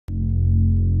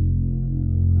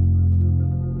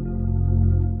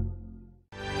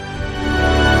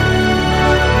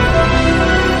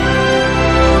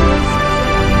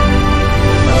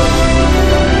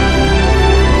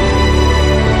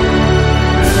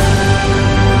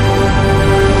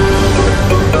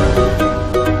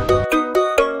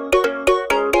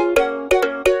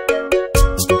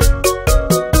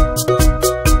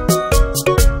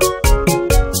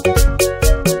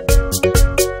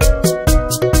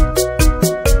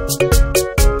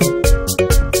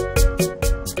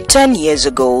10 years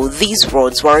ago, these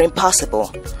roads were impassable.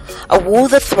 A war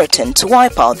that threatened to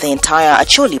wipe out the entire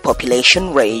Acholi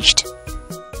population raged.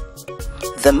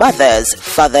 The mothers,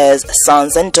 fathers,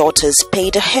 sons and daughters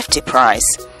paid a hefty price.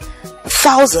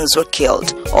 Thousands were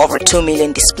killed, over 2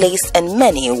 million displaced, and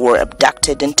many were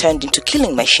abducted and turned into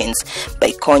killing machines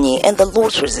by Konyi and the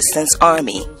Lord's Resistance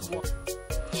Army.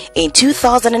 In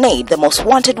 2008, the most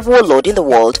wanted warlord in the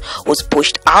world was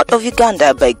pushed out of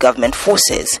Uganda by government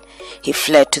forces. He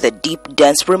fled to the deep,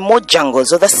 dense, remote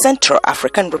jungles of the Central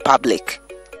African Republic.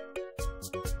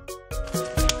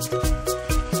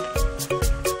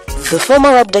 The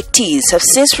former abductees have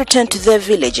since returned to their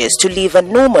villages to live a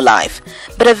normal life,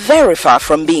 but are very far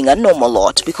from being a normal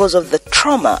lot because of the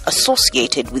trauma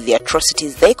associated with the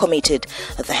atrocities they committed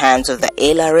at the hands of the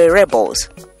LRA rebels.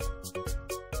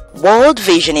 World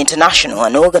Vision International,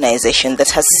 an organization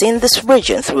that has seen this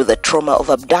region through the trauma of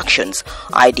abductions,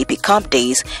 IDP camp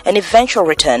days, and eventual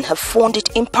return, have found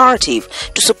it imperative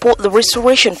to support the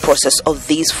restoration process of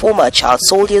these former child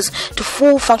soldiers to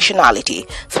full functionality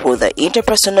through the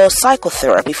interpersonal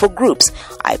psychotherapy for groups,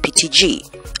 IPTG,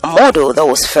 a model that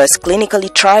was first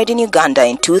clinically tried in Uganda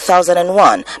in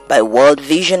 2001 by World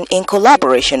Vision in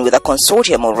collaboration with a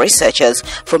consortium of researchers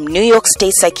from New York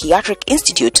State Psychiatric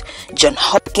Institute, Johns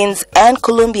Hopkins, and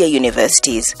Columbia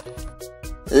Universities.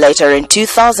 Later in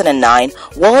 2009,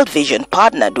 World Vision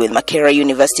partnered with Makerere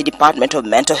University Department of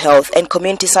Mental Health and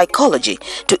Community Psychology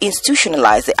to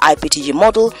institutionalize the IPTG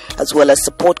model as well as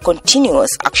support continuous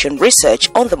action research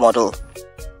on the model.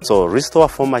 So Restore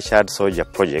Former Child Soldier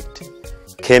project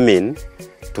came in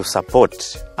to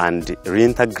support and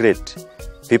reintegrate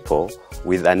people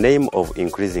with an aim of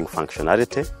increasing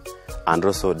functionality and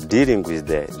also dealing with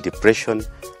the depression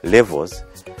levels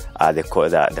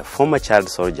the former child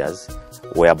soldiers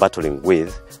were battling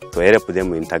with, to help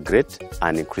them integrate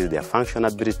and increase their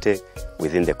functionality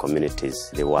within the communities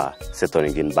they were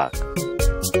settling in back.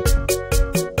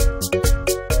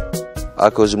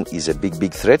 Alcoholism is a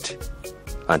big threat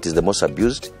and is the most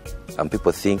abused, and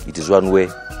people think it is one way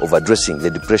of addressing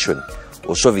the depression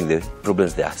or solving the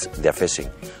problems they are facing.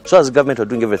 So as government, we're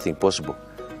doing everything possible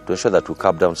to ensure that we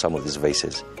calm down some of these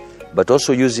vices, but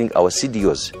also using our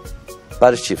CDOs,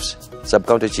 parish chiefs,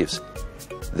 sub-county chiefs,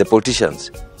 the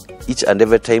politicians. Each and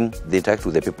every time they interact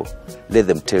with the people, let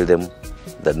them tell them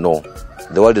that no,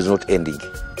 the world is not ending.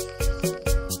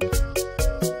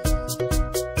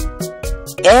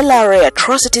 LRA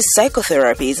atrocities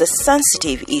psychotherapy is a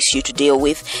sensitive issue to deal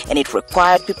with, and it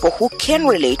required people who can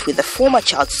relate with the former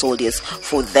child soldiers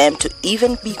for them to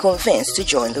even be convinced to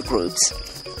join the groups.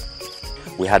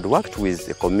 We had worked with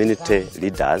the community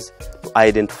leaders to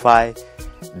identify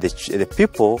the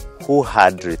people who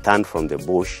had returned from the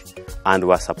bush and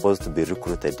were supposed to be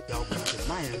recruited.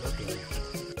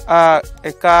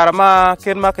 Karma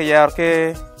kirma ke yar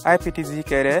ke IPTG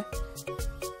kere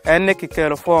enne ki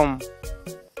kelo form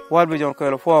wal bi jon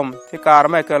kelo form ti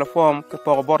karma kelo form ke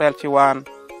to bot elchiwan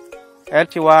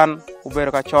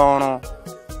uber ka chono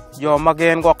jo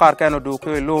magen go kar keno du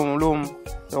ke lum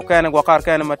do ken go kar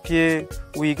ken matie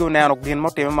wi go nano din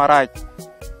motim maraj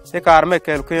ti karma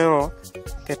kelo kero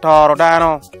ke toro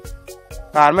dano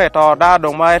karma to da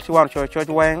do ma elchiwan cho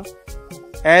weng.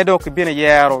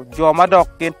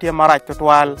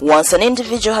 Once an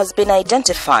individual has been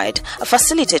identified, a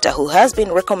facilitator who has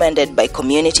been recommended by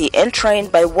community and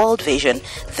trained by World Vision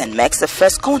then makes the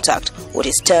first contact, what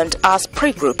is termed as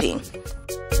pre-grouping.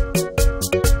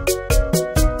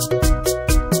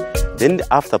 Then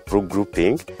after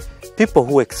pre-grouping, people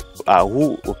who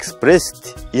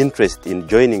expressed interest in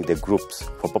joining the groups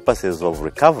for purposes of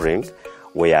recovering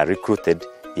were recruited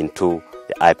into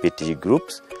the IPTG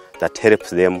groups that helps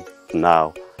them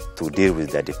now to deal with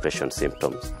their depression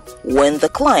symptoms. When the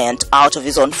client, out of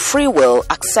his own free will,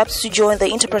 accepts to join the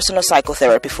interpersonal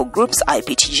psychotherapy for groups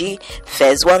IPTG,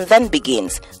 phase 1 then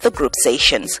begins, the group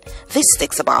sessions. This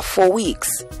takes about 4 weeks.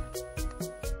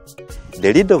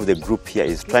 The leader of the group here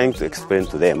is trying to explain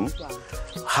to them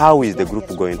how is the group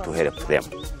going to help them,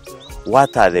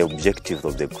 what are the objectives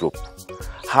of the group,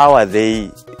 how are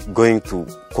they going to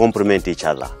complement each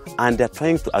other, and they're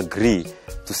trying to agree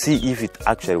to see if it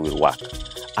actually will work.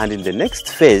 And in the next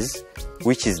phase,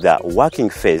 which is the working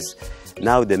phase,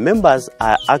 now the members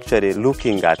are actually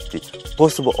looking at the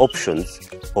possible options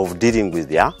of dealing with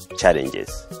their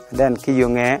challenges. Then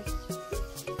kiyunge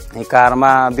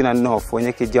karma bina no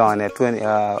fonye ki jone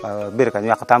bir kan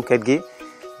yakatam kedgi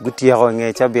gutiyo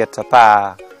nge chabet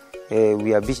pa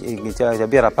we are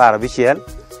chabera para bichel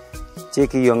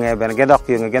cheki yonge ben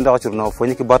gendok churno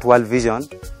fonye ki bot World Vision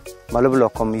malublo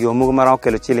kom yomu maro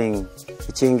kelo chiling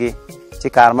chingi ci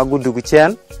karma guddu gu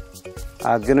cien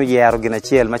gino yero gina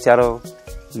chiel macharo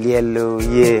lielo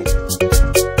ye.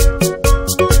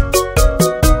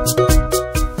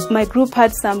 My group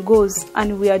had some goals,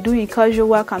 and we are doing casual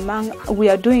work we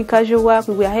are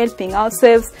helping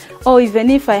ourselves, or even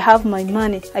if I have my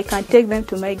money, I can take them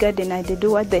to my garden and they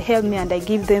do what, they help me and I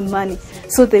give them money.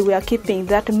 So they were keeping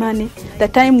that money. The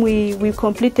time we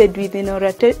completed with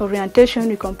orientation,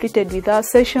 we completed with our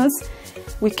sessions,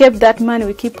 we kept that money,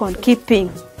 we keep on keeping,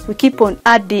 we keep on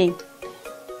adding.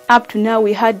 Up to now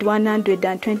we had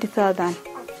 120,000.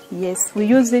 Yes, we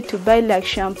use it to buy like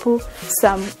shampoo.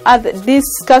 Some other, these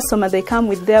customers, they come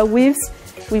with their weaves.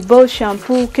 We buy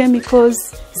shampoo, chemicals,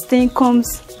 stain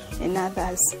combs, and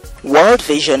others. World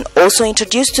Vision also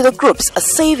introduced to the groups a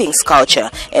savings culture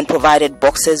and provided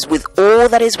boxes with all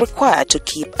that is required to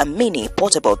keep a mini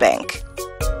portable bank.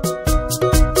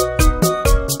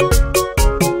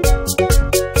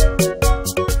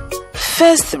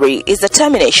 Phase 3 is the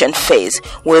termination phase,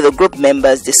 where the group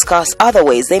members discuss other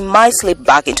ways they might slip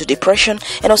back into depression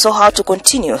and also how to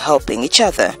continue helping each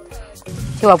other.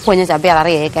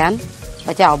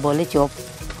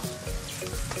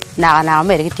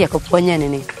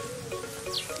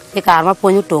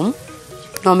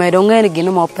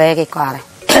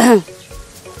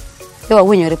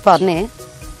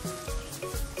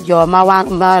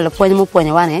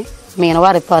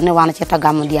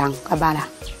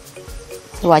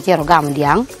 Wachero gamu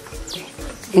diang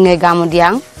inge gamu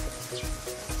diang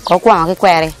ko kwa ke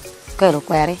kwere ke ro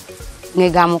kwere nge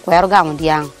gamu kwero gamu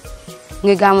diang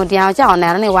cha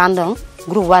onera ni wandong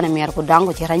group wane mer ko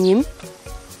dango chera nyim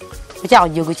cha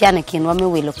jogu chane kinwa mi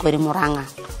wilo kori moranga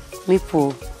mi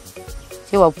pu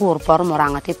che wa pur por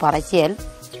moranga ti para chiel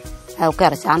au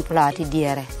kar san plati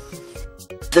diere.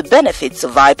 The benefits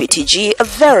of IPTG are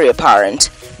very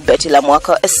apparent. Betty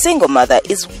Lamwaka, a single mother,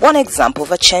 is one example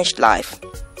of a changed life.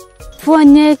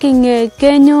 Fonye kinge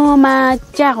kenyo ma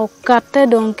chako kate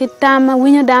don kitama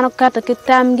winyo dano kate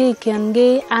kitam gi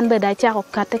kengi anbe da chako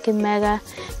kate kimega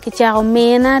ki chako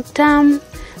mena tam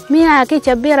mia ki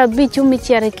chabira bichu mi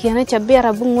chere kene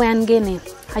chabira bungwen gini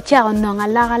a chako nonga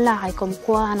laga kom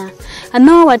kwana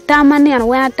ano watama ni an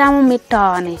wa tam mi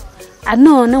toni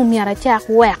ano no miara chak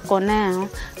weko na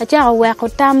a chako weko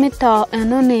tam mi to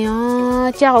eno ni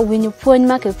chako winyo fonyo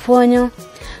ma ke fonyo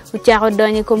u chako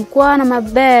donye kom kwana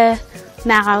mabe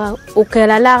na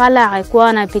ukela laga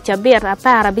kwana picha bira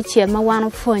para bichel ma wano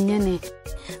fonyo ni.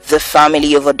 The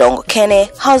family of Odongo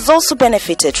Kene has also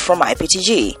benefited from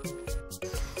IPTG.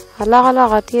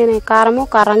 Laga tiene karamo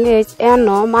karange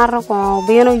eno mara ko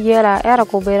bino yela era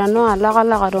ko bera no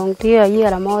laga dong tia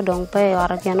yela mo dong pe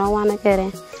ara keno wana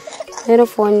kere eno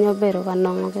fonyo bero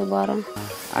kanongo ke bara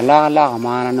Laga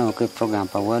mana no ke program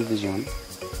pa World Vision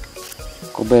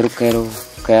ko beru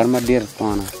kero ma dir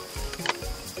kwana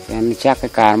en chake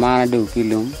karma do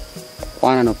kilum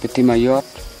kwana no piti mayot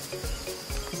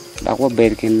da ko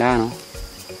ber kindano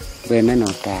bene no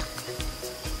tak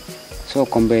so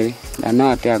kombe da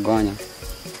no te agonya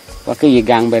wake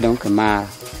yigang be don kemar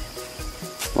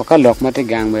waka lok mate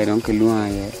gang be don kelua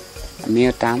ye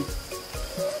amio tam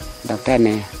doctor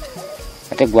ne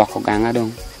ate gwa ko ganga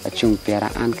don achung piera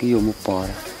an ki yo mu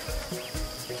pore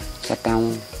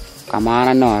satam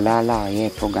kamana no la ye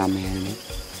program ye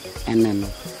eneno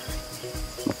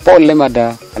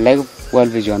World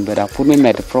Vision, but I put me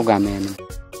at the program.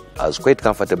 I was quite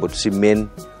comfortable to see men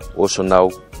also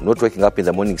now not waking up in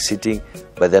the morning sitting,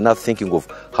 but they're now thinking of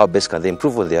how best can they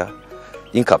improve on their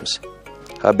incomes,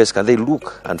 how best can they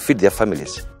look and feed their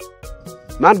families.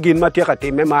 Man gin matia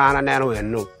te me mana nano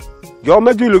enno. Jo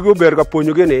me dulu go berga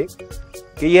ponyo gene.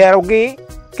 Ki yerogi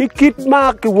ki kit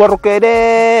ma ki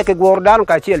workede ki gordan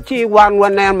ka chiel chi wan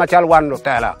machal wan no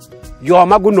tela. Jo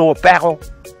ma guno peko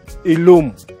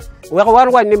ilum. Wek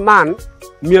wan ni man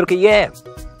mir ki ye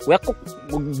wek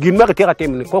gin ma ke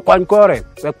tim ko kon kore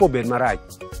wek po ben maraj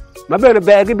ma ben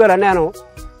be gi bela neno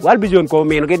wal bijon ko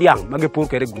min ge diang ma ge pour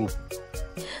ke group.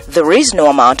 There is no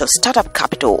amount of startup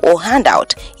capital or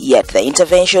handout, yet the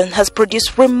intervention has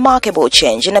produced remarkable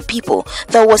change in a people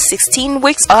that was 16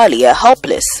 weeks earlier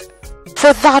helpless.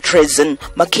 For that reason,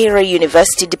 Makerere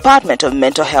University Department of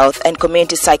Mental Health and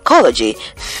Community Psychology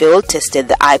field tested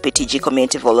the IPTG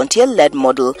community volunteer-led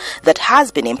model that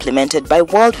has been implemented by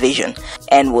World Vision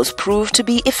and was proved to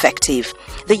be effective.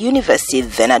 The university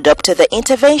then adopted the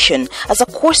intervention as a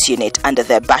course unit under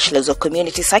their Bachelor's of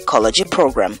Community Psychology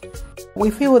program. We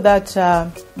feel that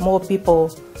more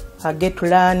people get to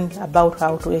learn about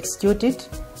how to execute it,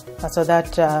 so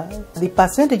that the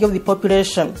percentage of the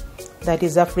population that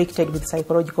is afflicted with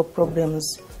psychological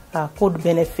problems could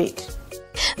benefit.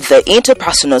 the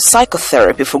interpersonal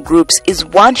psychotherapy for groups is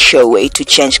one sure way to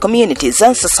change communities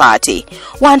and society,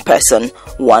 one person,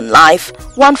 one life,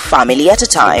 one family at a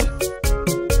time.